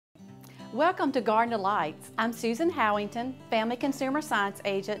Welcome to Garden Delights. I'm Susan Howington, Family Consumer Science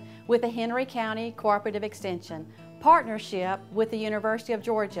Agent with the Henry County Cooperative Extension, partnership with the University of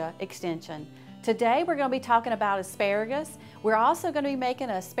Georgia Extension. Today we're going to be talking about asparagus. We're also going to be making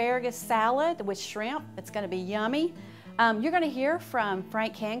an asparagus salad with shrimp. It's going to be yummy. You're going to hear from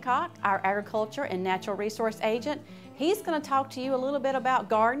Frank Hancock, our Agriculture and Natural Resource Agent. He's going to talk to you a little bit about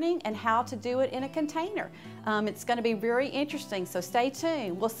gardening and how to do it in a container. It's going to be very interesting, so stay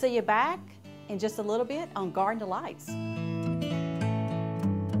tuned. We'll see you back in just a little bit on Garden Delights.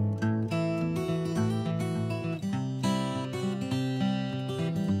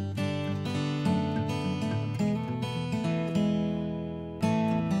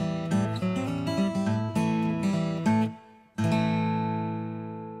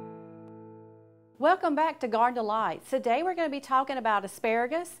 Welcome back to Garden Delights. Today we're going to be talking about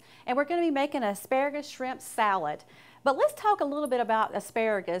asparagus, and we're going to be making an asparagus shrimp salad. But let's talk a little bit about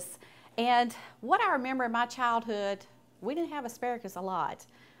asparagus. And what I remember in my childhood, we didn't have asparagus a lot.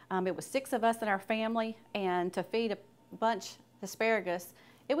 It was 6 of us in our family, and to feed a bunch of asparagus,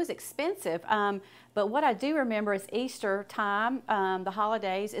 it was expensive. But what I do remember is Easter time, the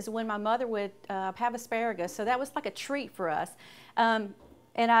holidays, is when my mother would have asparagus. So that was like a treat for us.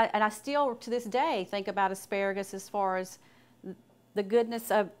 And I still, to this day, think about asparagus as far as the goodness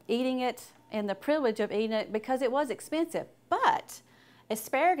of eating it and the privilege of eating it, because it was expensive. But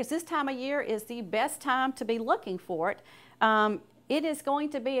asparagus this time of year is the best time to be looking for it. It is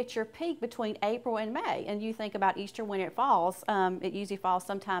going to be at your peak between April and May. And you think about Easter when it falls. It usually falls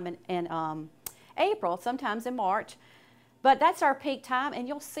sometime in April, sometimes in March. But that's our peak time, and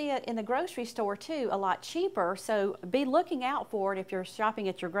you'll see it in the grocery store too, a lot cheaper. So be looking out for it if you're shopping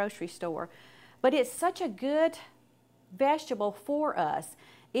at your grocery store. But it's such a good vegetable for us.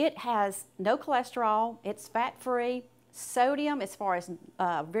 It has no cholesterol, it's fat-free, sodium as far as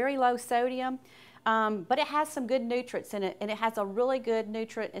very low sodium, but it has some good nutrients in it, and it has a really good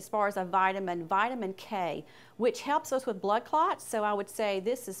nutrient as far as a vitamin K, which helps us with blood clots. So I would say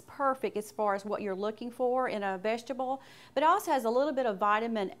this is perfect as far as what you're looking for in a vegetable, but it also has a little bit of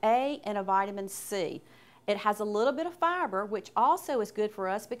vitamin A and a vitamin C. It has a little bit of fiber, which also is good for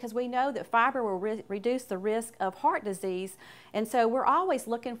us because we know that fiber will reduce the risk of heart disease. And so we're always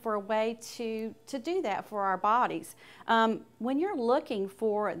looking for a way to do that for our bodies. When you're looking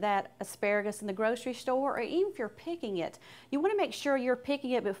for that asparagus in the grocery store, or even if you're picking it, you want to make sure you're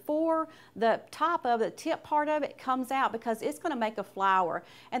picking it before the top of the tip part of it comes out, because it's going to make a flower.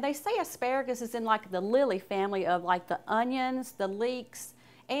 And they say asparagus is in like the lily family of like the onions, the leeks,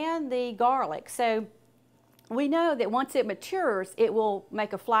 and the garlic. So we know that once it matures, it will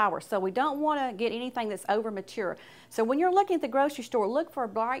make a flower. So we don't want to get anything that's over mature. So when you're looking at the grocery store, look for a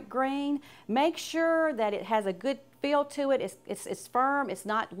bright green. Make sure that it has a good feel to it. It's firm, it's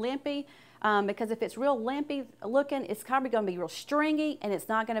not limpy. Because if it's real limpy looking, it's probably going to be real stringy, and it's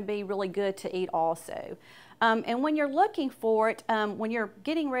not going to be really good to eat also. And when you're looking for it, when you're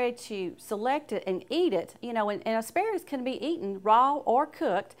getting ready to select it and eat it, you know, and asparagus can be eaten raw or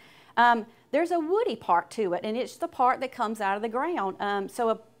cooked. There's a woody part to it, and it's the part that comes out of the ground. So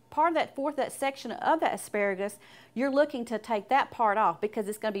a part of that section of that asparagus, you're looking to take that part off because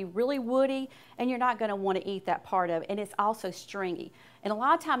it's going to be really woody, and you're not going to want to eat that part of it. And it's also stringy. And a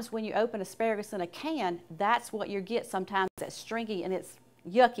lot of times when you open asparagus in a can, that's what you get sometimes, that's stringy, and it's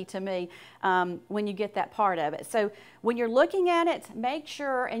yucky to me when you get that part of it. So when you're looking at it, make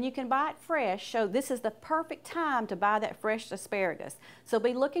sure, and you can buy it fresh, so this is the perfect time to buy that fresh asparagus. So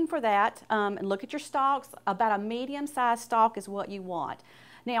be looking for that, and look at your stalks. About a medium-sized stalk is what you want.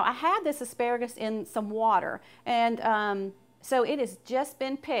 Now I have this asparagus in some water, and so it has just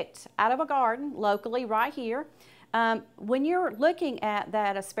been picked out of a garden locally right here. When you're looking at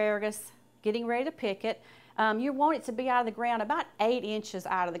that asparagus, getting ready to pick it, you want it to be out of the ground about 8 inches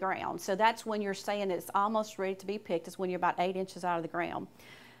out of the ground. So that's when you're saying it's almost ready to be picked, is when you're about 8 inches out of the ground.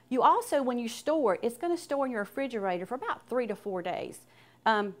 You also, when you store it, it's going to store in your refrigerator for about 3 to 4 days.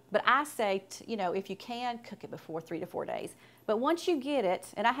 But I say, you know, if you can, cook it before 3 to 4 days. But once you get it,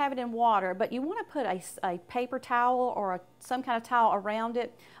 and I have it in water, but you want to put a paper towel or some kind of towel around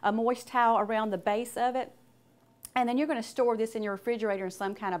it, a moist towel around the base of it, and then you're going to store this in your refrigerator in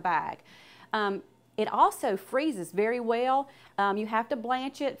some kind of bag. It also freezes very well. You have to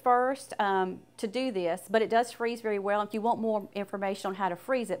blanch it first to do this, but it does freeze very well. If you want more information on how to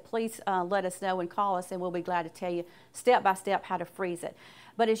freeze it, please let us know and call us, and we'll be glad to tell you step by step how to freeze it.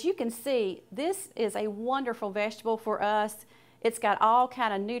 But as you can see, this is a wonderful vegetable for us. It's got all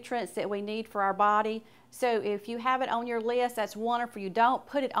kind of nutrients that we need for our body. So if you have it on your list, that's wonderful. If you don't,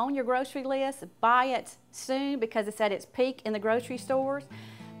 put it on your grocery list. Buy it soon because it's at its peak in the grocery stores.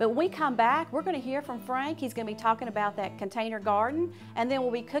 But when we come back, we're going to hear from Frank. He's going to be talking about that container garden, and then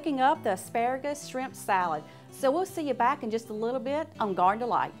we'll be cooking up the asparagus shrimp salad. So we'll see you back in just a little bit on Garden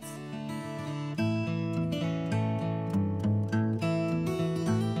Delights.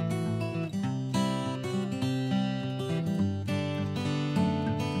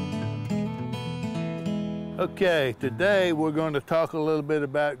 Okay, today we're going to talk a little bit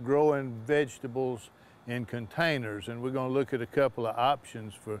about growing vegetables in containers, and we're going to look at a couple of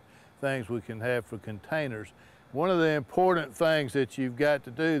options for things we can have for containers. One of the important things that you've got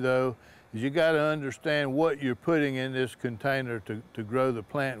to do, though, is you got to understand what you're putting in this container to grow the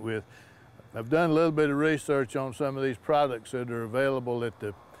plant with. I've done a little bit of research on some of these products that are available at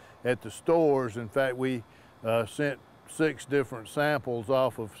the stores. In fact, we sent 6 different samples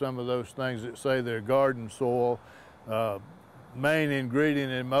off of some of those things that say they're garden soil. Main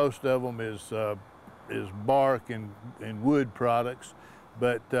ingredient in most of them is bark and wood products,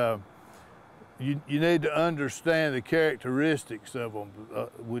 but you need to understand the characteristics of them.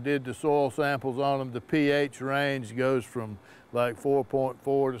 We did the soil samples on them. The pH range goes from like 4.4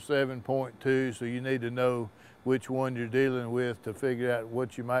 to 7.2, so you need to know which one you're dealing with to figure out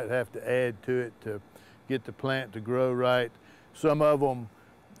what you might have to add to it to get the plant to grow right. Some of them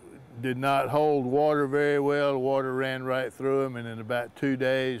did not hold water very well. The water ran right through them, and in about 2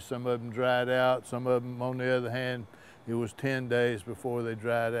 days, some of them dried out. Some of them, on the other hand, it was 10 days before they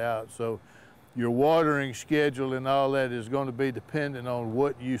dried out. So your watering schedule and all that is going to be dependent on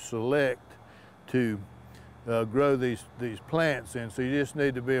what you select to grow these plants in. So you just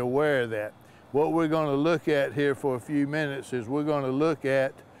need to be aware of that. What we're going to look at here for a few minutes is we're going to look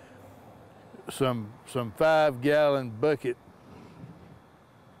at some 5-gallon bucket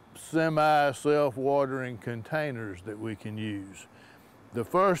semi-self-watering containers that we can use. The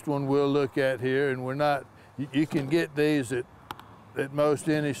first one we'll look at here, and you can get these at most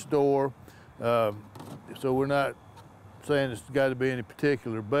any store, so we're not saying it's got to be any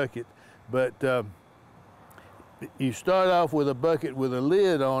particular bucket, but you start off with a bucket with a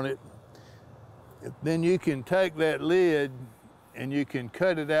lid on it. Then you can take that lid and you can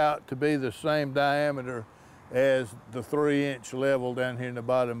cut it out to be the same diameter as the 3-inch level down here in the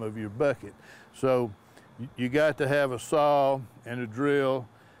bottom of your bucket. So you got to have a saw and a drill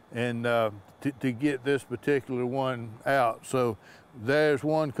and to get this particular one out. So there's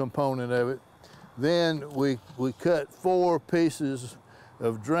one component of it. Then we cut 4 pieces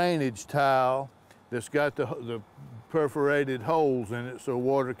of drainage tile that's got the perforated holes in it so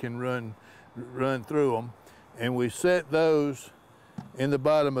water can run through them. And we set those in the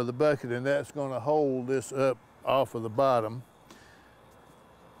bottom of the bucket, and that's going to hold this up off of the bottom.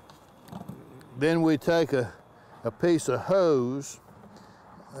 Then we take a piece of hose.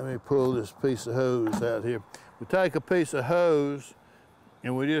 Let me pull this piece of hose out here. We take a piece of hose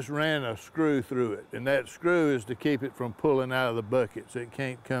and we just ran a screw through it, and that screw is to keep it from pulling out of the bucket so it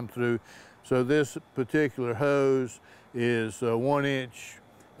can't come through. So this particular hose is 1 inch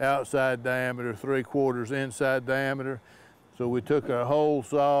outside diameter, 3/4 inside diameter. So we took our hole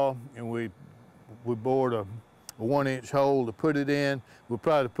saw and we bored a 1-inch hole to put it in. We'll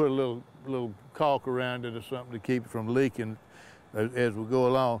probably put a little caulk around it or something to keep it from leaking as we go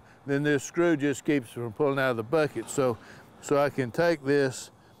along. Then this screw just keeps it from pulling out of the bucket. So I can take this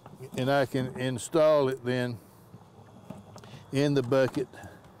and I can install it then in the bucket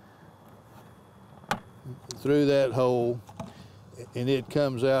through that hole, and it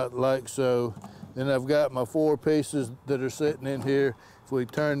comes out like so. Then I've got my 4 pieces that are sitting in here. If we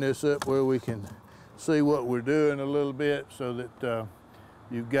turn this up where we can see what we're doing a little bit, so that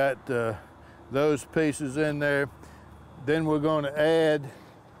you've got those pieces in there. Then we're going to add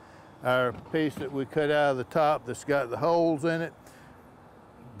our piece that we cut out of the top that's got the holes in it.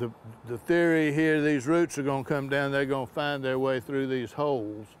 The theory here, these roots are going to come down, they're going to find their way through these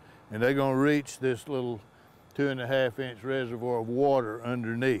holes, and they're going to reach this little 2.5-inch reservoir of water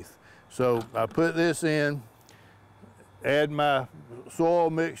underneath. So I put this in, add my soil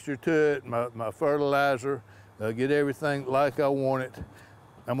mixture to it, my fertilizer, get everything like I want it.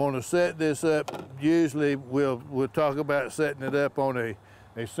 I'm going to set this up. Usually we'll talk about setting it up on a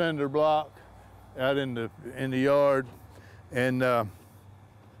cinder block out in the yard, and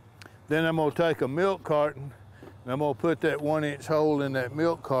then I'm going to take a milk carton and I'm going to put that 1-inch hole in that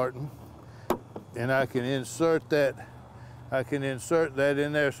milk carton, and I can insert that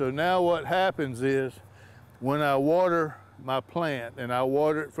in there. So now what happens is, when I water my plant, and I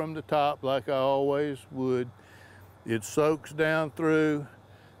water it from the top like I always would, it soaks down through,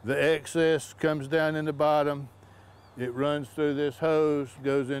 the excess comes down in the bottom, it runs through this hose,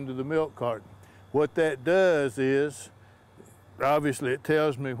 goes into the milk carton. What that does is, obviously it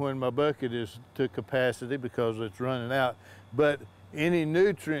tells me when my bucket is to capacity because it's running out, but any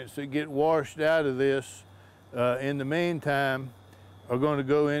nutrients that get washed out of this in the meantime are going to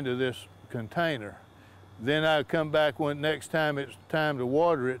go into this container. Then I come back when next time it's time to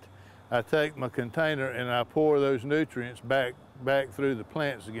water it, I take my container and I pour those nutrients back through the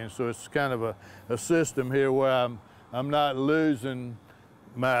plants again. So it's kind of a system here where I'm not losing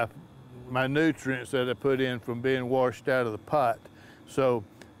my nutrients that I put in from being washed out of the pot. So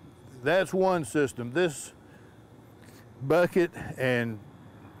that's one system. This bucket and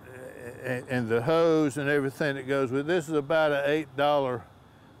the hose and everything that goes with this is about an $8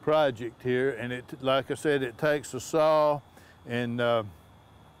 project here, and it, like I said, it takes a saw, and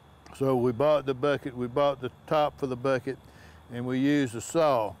so we bought the bucket, we bought the top for the bucket, and we used a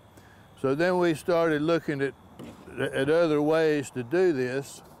saw. So then we started looking at other ways to do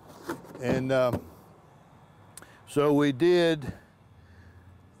this, and so we did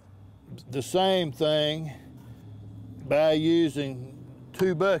the same thing by using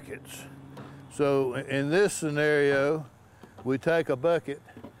 2 buckets. So in this scenario, we take a bucket,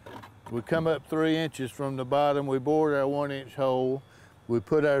 we come up 3 inches from the bottom, we bored our 1-inch hole, we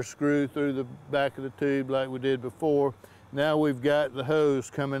put our screw through the back of the tube like we did before. Now we've got the hose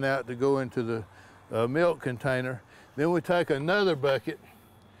coming out to go into the milk container. Then we take another bucket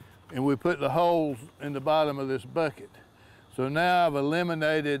and we put the holes in the bottom of this bucket. So now I've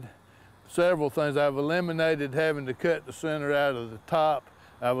eliminated several things. I've eliminated having to cut the center out of the top.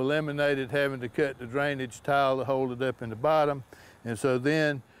 I've eliminated having to cut the drainage tile to hold it up in the bottom. And so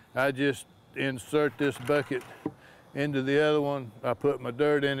then I just insert this bucket into the other one. I put my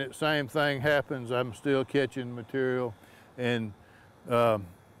dirt in it. Same thing happens. I'm still catching material. And so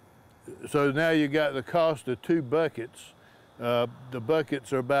now you got the cost of 2 buckets. The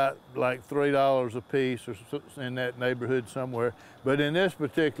buckets are about like $3 a piece or in that neighborhood somewhere. But in this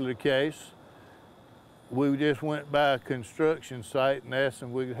particular case, we just went by a construction site and asked them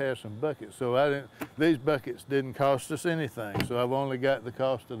if we could have some buckets. So these buckets didn't cost us anything. So I've only got the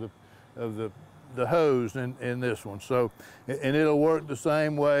cost of the hose in this one. So, and it'll work the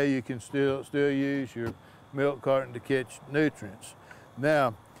same way. You can still use your milk carton to catch nutrients.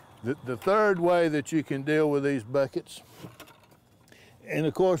 Now, the third way that you can deal with these buckets, and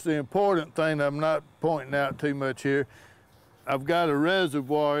of course the important thing I'm not pointing out too much here, I've got a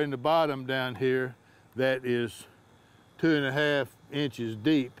reservoir in the bottom down here that is 2.5 inches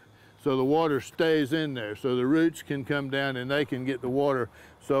deep. So the water stays in there. So the roots can come down and they can get the water.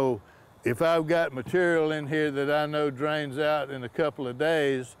 So if I've got material in here that I know drains out in a couple of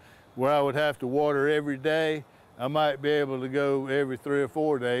days where I would have to water every day, I might be able to go every 3 or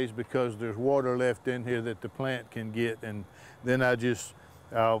 4 days because there's water left in here that the plant can get. And then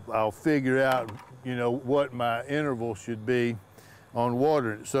I'll figure out, you know, what my interval should be on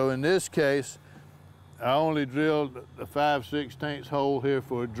watering. So in this case, I only drilled a 5/16 hole here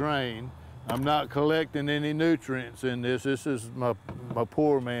for a drain. I'm not collecting any nutrients in this. This is my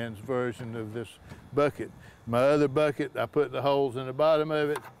poor man's version of this bucket. My other bucket, I put the holes in the bottom of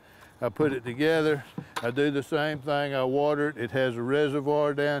it. I put it together. I do the same thing. I water it. It has a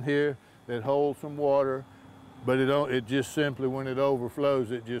reservoir down here that holds some water, but it just simply, when it overflows,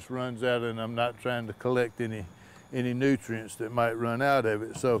 it just runs out, and I'm not trying to collect any nutrients that might run out of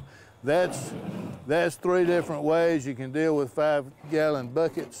it. So that's 3 different ways you can deal with 5-gallon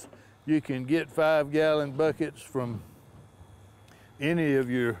buckets. You can get 5-gallon buckets from any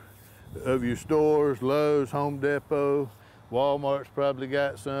of your stores, Lowe's, Home Depot, Walmart's probably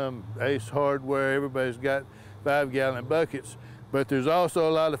got some, Ace Hardware, everybody's got 5-gallon buckets. But there's also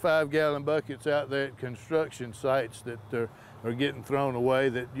a lot of 5-gallon buckets out there at construction sites that are getting thrown away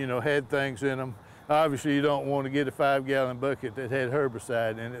that, you know, had things in them. Obviously, you don't want to get a 5-gallon bucket that had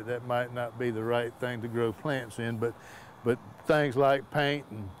herbicide in it. That might not be the right thing to grow plants in, but things like paint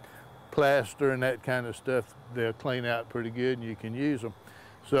and plaster and that kind of stuff, they'll clean out pretty good and you can use them.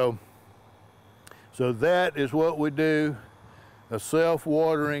 So that is what we do, a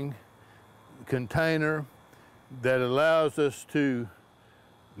self-watering container that allows us to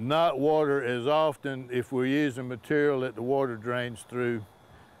not water as often if we're using material that the water drains through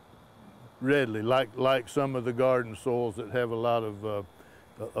readily, like some of the garden soils that have a lot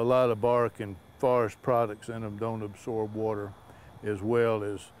of bark and forest products in them don't absorb water as well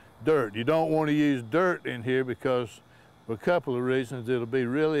as dirt. You don't want to use dirt in here because, for a couple of reasons, it'll be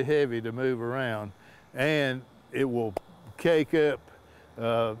really heavy to move around and it will cake up.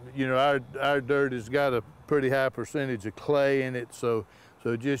 You know, our dirt has got a pretty high percentage of clay in it, so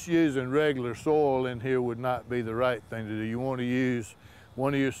just using regular soil in here would not be the right thing to do. You want to use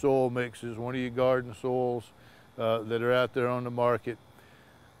one of your soil mixes, one of your garden soils, that are out there on the market.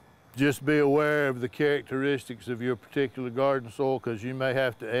 Just be aware of the characteristics of your particular garden soil, because you may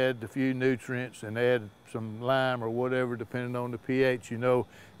have to add a few nutrients and add some lime or whatever depending on the pH. You know,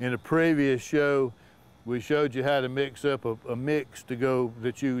 in a previous show we showed you how to mix up a mix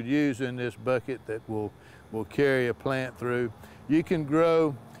that you would use in this bucket that will carry a plant through. You can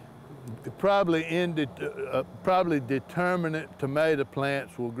grow probably determinate tomato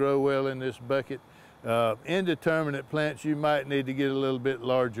plants will grow well in this bucket. Indeterminate plants, you might need to get a little bit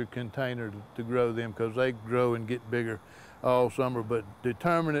larger container to grow them, because they grow and get bigger all summer. But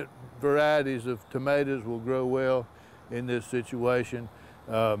determinate varieties of tomatoes will grow well in this situation.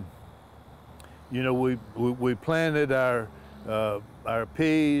 You know, we planted our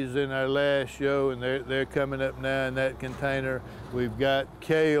peas in our last show, and they're coming up now in that container. We've got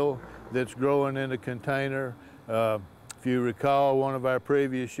kale that's growing in a container. If you recall one of our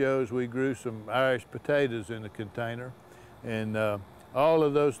previous shows, we grew some Irish potatoes in a container. And all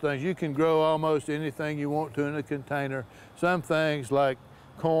of those things, you can grow almost anything you want to in a container. Some things like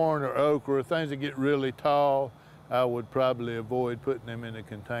corn or okra, things that get really tall, I would probably avoid putting them in a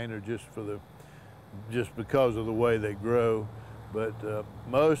container just because of the way they grow. But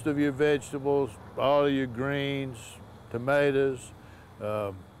most of your vegetables, all of your greens, tomatoes,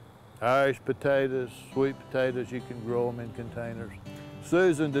 Irish potatoes, sweet potatoes, you can grow them in containers.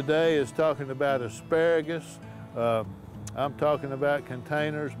 Susan today is talking about asparagus. I'm talking about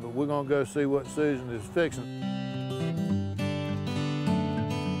containers, but we're gonna go see what Susan is fixing.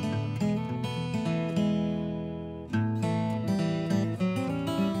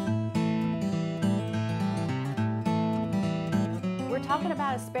 We're talking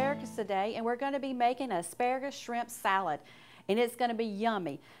about asparagus today, and we're going to be making an asparagus shrimp salad, and it's going to be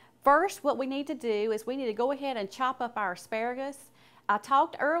yummy. First, what we need to do is we need to go ahead and chop up our asparagus. I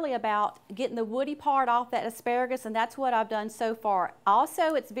talked earlier about getting the woody part off that asparagus, and that's what I've done so far.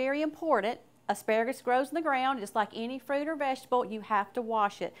 Also, it's very important, asparagus grows in the ground just like any fruit or vegetable. You have to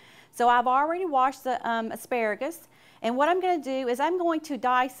wash it. So I've already washed the asparagus, and what I'm going to do is I'm going to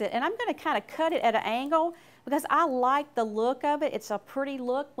dice it, and I'm going to kind of cut it at an angle because I like the look of it. It's a pretty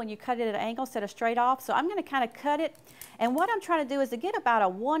look when you cut it at an angle instead of straight off. So I'm going to kind of cut it, and what I'm trying to do is to get about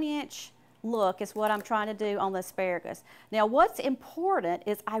a 1-inch look is what I'm trying to do on the asparagus. Now what's important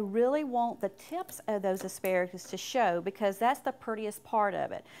is I really want the tips of those asparagus to show, because that's the prettiest part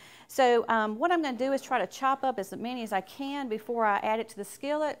of it. So what I'm going to do is try to chop up as many as I can before I add it to the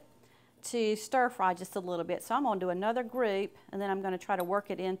skillet to stir fry just a little bit. So I'm going to do another group, and then I'm going to try to work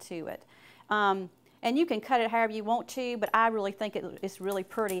it into it. And you can cut it however you want to, but I really think it's really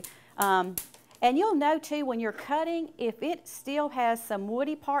pretty. And you'll know too when you're cutting, if it still has some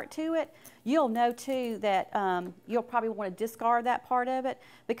woody part to it, you'll know too that you'll probably want to discard that part of it,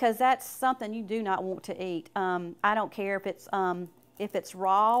 because that's something you do not want to eat. I don't care if it's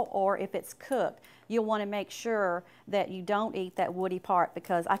raw or if it's cooked. You'll want to make sure that you don't eat that woody part,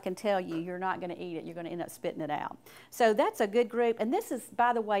 because I can tell you, you're not going to eat it. You're going to end up spitting it out. So that's a good group. And this is,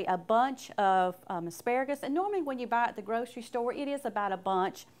 by the way, a bunch of asparagus. And normally when you buy it at the grocery store, it is about a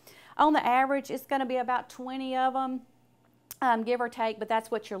bunch. On the average, it's going to be about 20 of them, give or take, but that's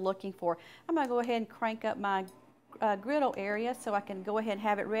what you're looking for. I'm going to go ahead and crank up my griddle area so I can go ahead and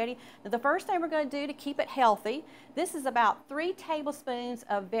have it ready. Now, the first thing we're going to do to keep it healthy, this is about 3 tablespoons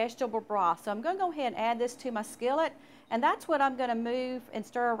of vegetable broth. So I'm going to go ahead and add this to my skillet, and that's what I'm going to move and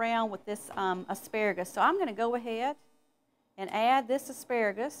stir around with this asparagus. So I'm going to go ahead and add this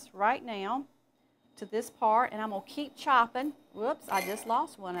asparagus right now to this part, and I'm going to keep chopping. Whoops, I just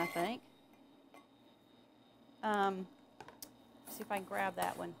lost one, I think. See if I can grab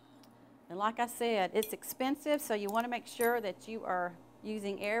that one. And like I said, it's expensive, so you want to make sure that you are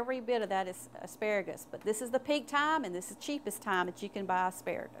using every bit of that asparagus. But this is the peak time, and this is the cheapest time that you can buy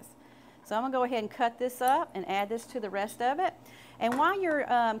asparagus. So I'm going to go ahead and cut this up and add this to the rest of it. And while you're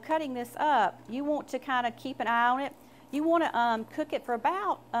cutting this up, you want to kind of keep an eye on it. You want to cook it for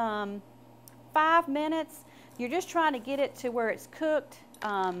about 5 minutes. You're just trying to get it to where it's cooked,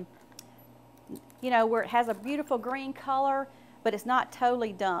 you know, where it has a beautiful green color, but it's not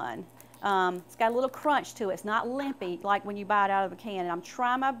totally done. It's got a little crunch to it. It's not limpy like when you buy it out of a can. And I'm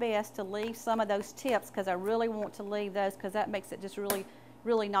trying my best to leave some of those tips, because I really want to leave those, because that makes it just really,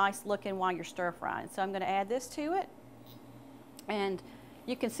 really nice looking while you're stir frying. So I'm going to add this to it. And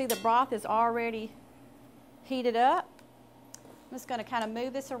you can see the broth is already heated up. I'm just going to kind of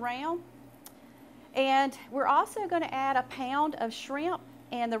move this around. And we're also going to add a pound of shrimp.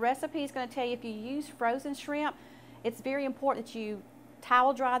 And the recipe is going to tell you if you use frozen shrimp, it's very important that you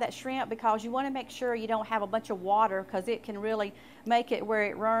towel dry that shrimp, because you want to make sure you don't have a bunch of water, because it can really make it where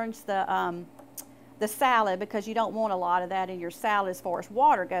it ruins the the salad, because you don't want a lot of that in your salad as far as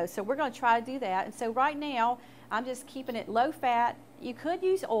water goes. So we're going to try to do that. And so right now, I'm just keeping it low fat. You could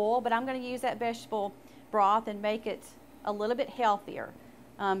use oil, but I'm going to use that vegetable broth and make it a little bit healthier.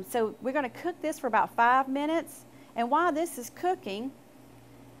 So we're going to cook this for about 5 minutes. And while this is cooking,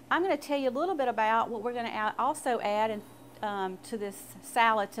 I'm going to tell you a little bit about what we're going to also add to this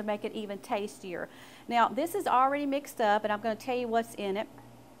salad to make it even tastier. Now, this is already mixed up, and I'm going to tell you what's in it.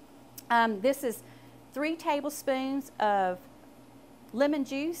 This is 3 tablespoons of lemon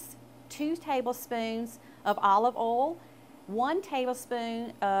juice, 2 tablespoons of olive oil, 1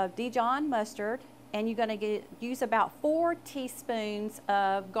 tablespoon of Dijon mustard, and you're going to use about 4 teaspoons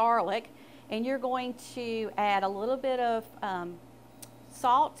of garlic, and you're going to add a little bit of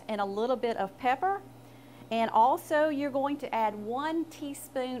salt and a little bit of pepper, and also you're going to add 1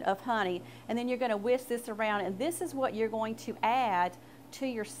 teaspoon of honey, and then you're going to whisk this around, and this is what you're going to add to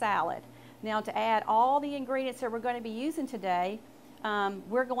your salad. Now, to add all the ingredients that we're going to be using today,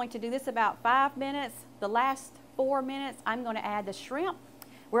 we're going to do this about 5 minutes. The last 4 minutes, I'm going to add the shrimp.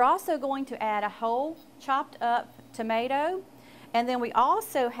 We're also going to add a whole chopped up tomato, and then we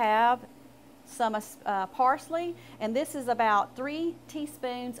also have some parsley, and this is about 3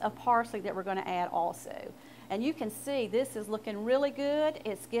 teaspoons of parsley that we're going to add also. And you can see this is looking really good.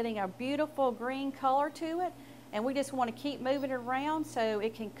 It's getting a beautiful green color to it, and we just want to keep moving it around so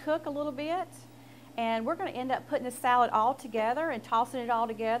it can cook a little bit. And we're going to end up putting the salad all together and tossing it all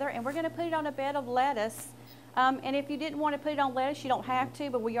together, and we're going to put it on a bed of lettuce. And if you didn't want to put it on lettuce, you don't have to,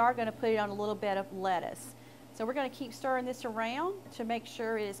 but we are going to put it on a little bit of lettuce. So we're going to keep stirring this around to make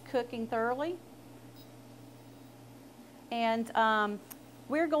sure it is cooking thoroughly. And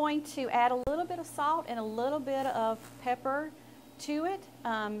we're going to add a little bit of salt and a little bit of pepper to it.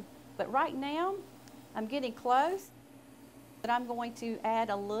 But right now, I'm getting close. But I'm going to add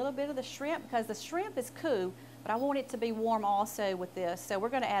a little bit of the shrimp, because the shrimp is cool, but I want it to be warm also with this. So we're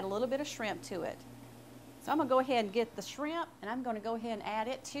going to add a little bit of shrimp to it. So I'm going to go ahead and get the shrimp, and I'm going to go ahead and add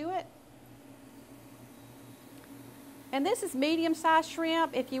it to it. And this is medium-sized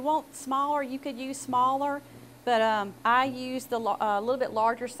shrimp. If you want smaller, you could use smaller. But I used the little bit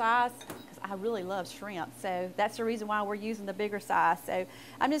larger size because I really love shrimp. So that's the reason why we're using the bigger size. So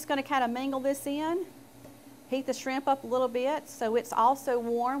I'm just going to kind of mingle this in, heat the shrimp up a little bit so it's also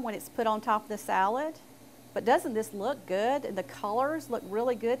warm when it's put on top of the salad. But doesn't this look good? And the colors look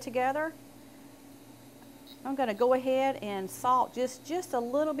really good together. I'm going to go ahead and salt just a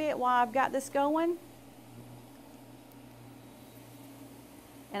little bit while I've got this going.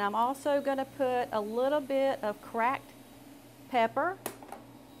 And I'm also going to put a little bit of cracked pepper.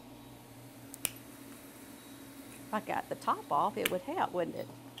 If I got the top off, it would help, wouldn't it?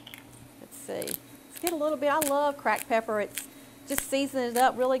 Let's see. Let's get a little bit. I love cracked pepper. It's just seasons it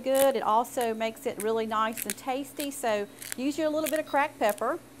up really good. It also makes it really nice and tasty. So use your little bit of cracked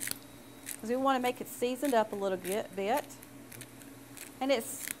pepper, because we want to make it seasoned up a little bit. And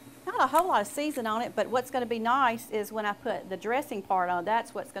it's not a whole lot of season on it, but what's going to be nice is when I put the dressing part on,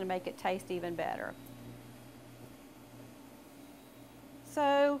 that's what's going to make it taste even better.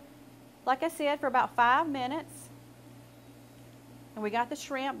 So, like I said, for about 5 minutes, and we got the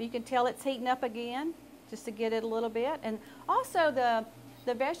shrimp. You can tell it's heating up again, just to get it a little bit. And also the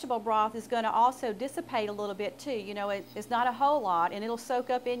vegetable broth is going to also dissipate a little bit too. You know, it's not a whole lot, and it'll soak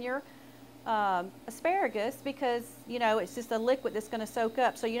up in your asparagus, because you know it's just a liquid that's going to soak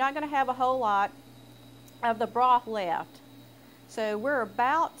up, so you're not going to have a whole lot of the broth left. So we're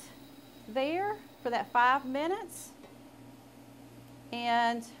about there for that 5 minutes,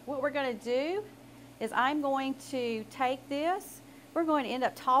 and what we're going to do is I'm going to take this, we're going to end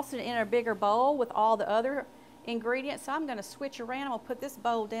up tossing it in a bigger bowl with all the other ingredients. So I'm going to switch around. I'm going to put this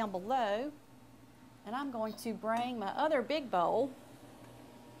bowl down below, and I'm going to bring my other big bowl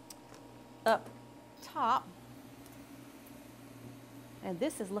up top. And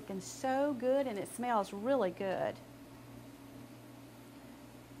this is looking so good, and it smells really good.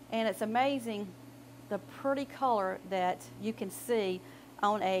 And it's amazing the pretty color that you can see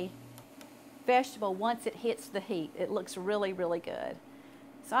on a vegetable once it hits the heat. It looks really, really good.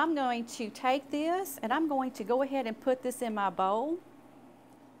 So I'm going to take this, and I'm going to go ahead and put this in my bowl.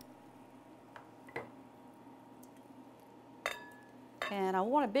 And I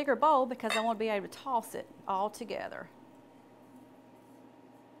want a bigger bowl because I want to be able to toss it all together.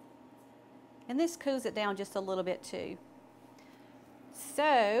 And this cools it down just a little bit too.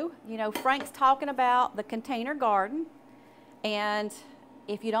 So, you know, Frank's talking about the container garden, and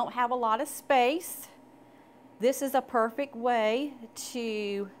if you don't have a lot of space, this is a perfect way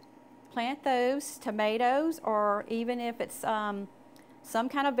to plant those tomatoes, or even if it's some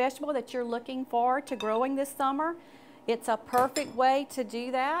kind of vegetable that you're looking forward to growing this summer, it's a perfect way to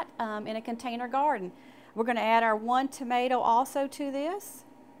do that in a container garden. We're going to add our 1 tomato also to this.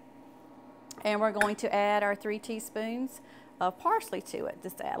 And we're going to add our 3 teaspoons of parsley to it,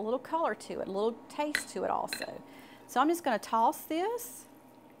 just to add a little color to it, a little taste to it also. So I'm just going to toss this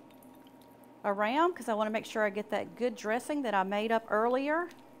around because I want to make sure I get that good dressing that I made up earlier.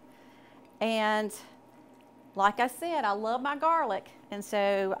 And like I said, I love my garlic, and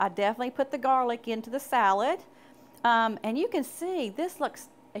so I definitely put the garlic into the salad. And you can see this looks,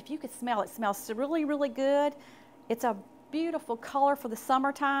 if you could smell it, smells really, really good. It's a beautiful color for the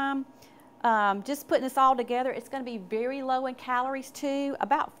summertime. Just putting this all together, it's going to be very low in calories too.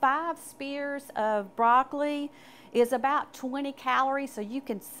 About 5 spears of broccoli is about 20 calories, so you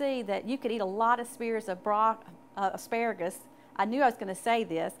can see that you could eat a lot of spears of asparagus. I knew I was going to say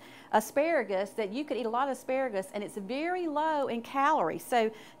this. Asparagus, that you could eat a lot of asparagus, and it's very low in calories.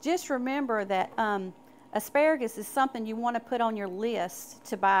 So just remember that asparagus is something you want to put on your list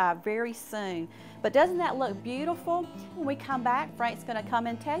to buy very soon. But doesn't that look beautiful? When we come back, Frank's going to come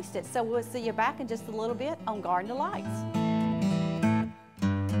and taste it. So we'll see you back in just a little bit on Garden Delights.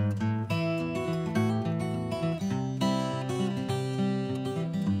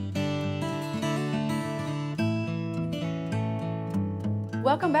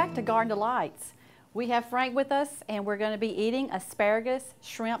 Welcome back to Garden Delights. We have Frank with us, and we're going to be eating asparagus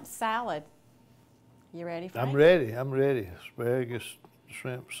shrimp salad. You ready, Frank? I'm ready. I'm ready. Asparagus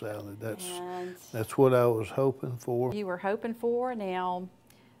shrimp salad. That's what I was hoping for. You were hoping for. Now,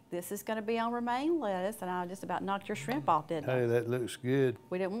 this is going to be on romaine lettuce, and I just about knocked your shrimp off, didn't I? Hey, that looks good.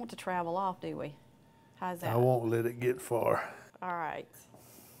 We didn't want to travel off, do we? How's that? I won't let it get far. All right.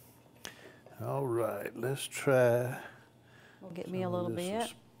 All right, let's try. We'll get me a little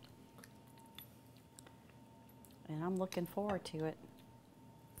bit. And I'm looking forward to it.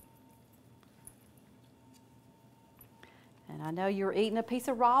 And I know you were eating a piece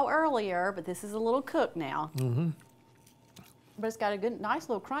of raw earlier, but this is a little cooked now. Mm-hmm. But it's got a good, nice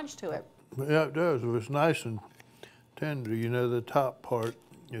little crunch to it. Yeah, it does. If it's nice and tender, you know, the top part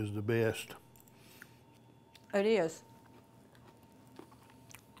is the best. It is.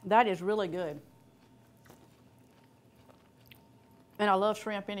 That is really good. And I love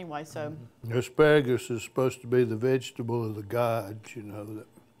shrimp anyway, so. Asparagus is supposed to be the vegetable of the gods, you know. That's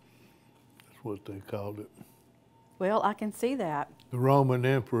what they called it. Well, I can see that. The Roman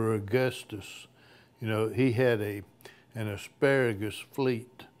Emperor Augustus, you know, he had an asparagus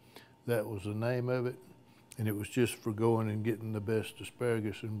fleet. That was the name of it. And it was just for going and getting the best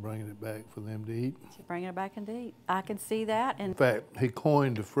asparagus and bringing it back for them to eat. Bringing it back and to eat. I can see that. And in fact, he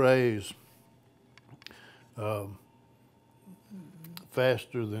coined the phrase,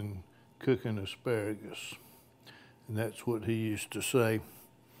 faster than cooking asparagus. And that's what he used to say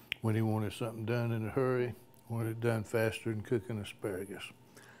when he wanted something done in a hurry, wanted it done faster than cooking asparagus.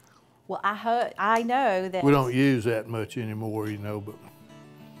 Well, I know that we don't use that much anymore, you know, but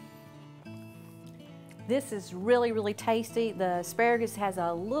this is really, really tasty. The asparagus has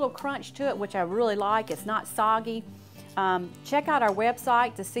a little crunch to it, which I really like. It's not soggy. Check out our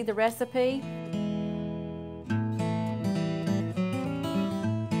website to see the recipe.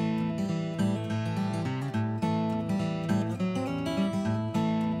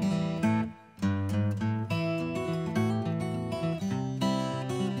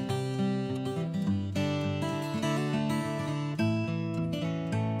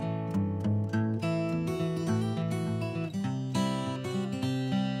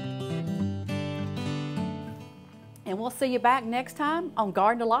 And we'll see you back next time on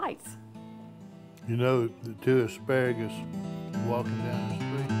Garden Delights. you know, the two asparagus walking down the street.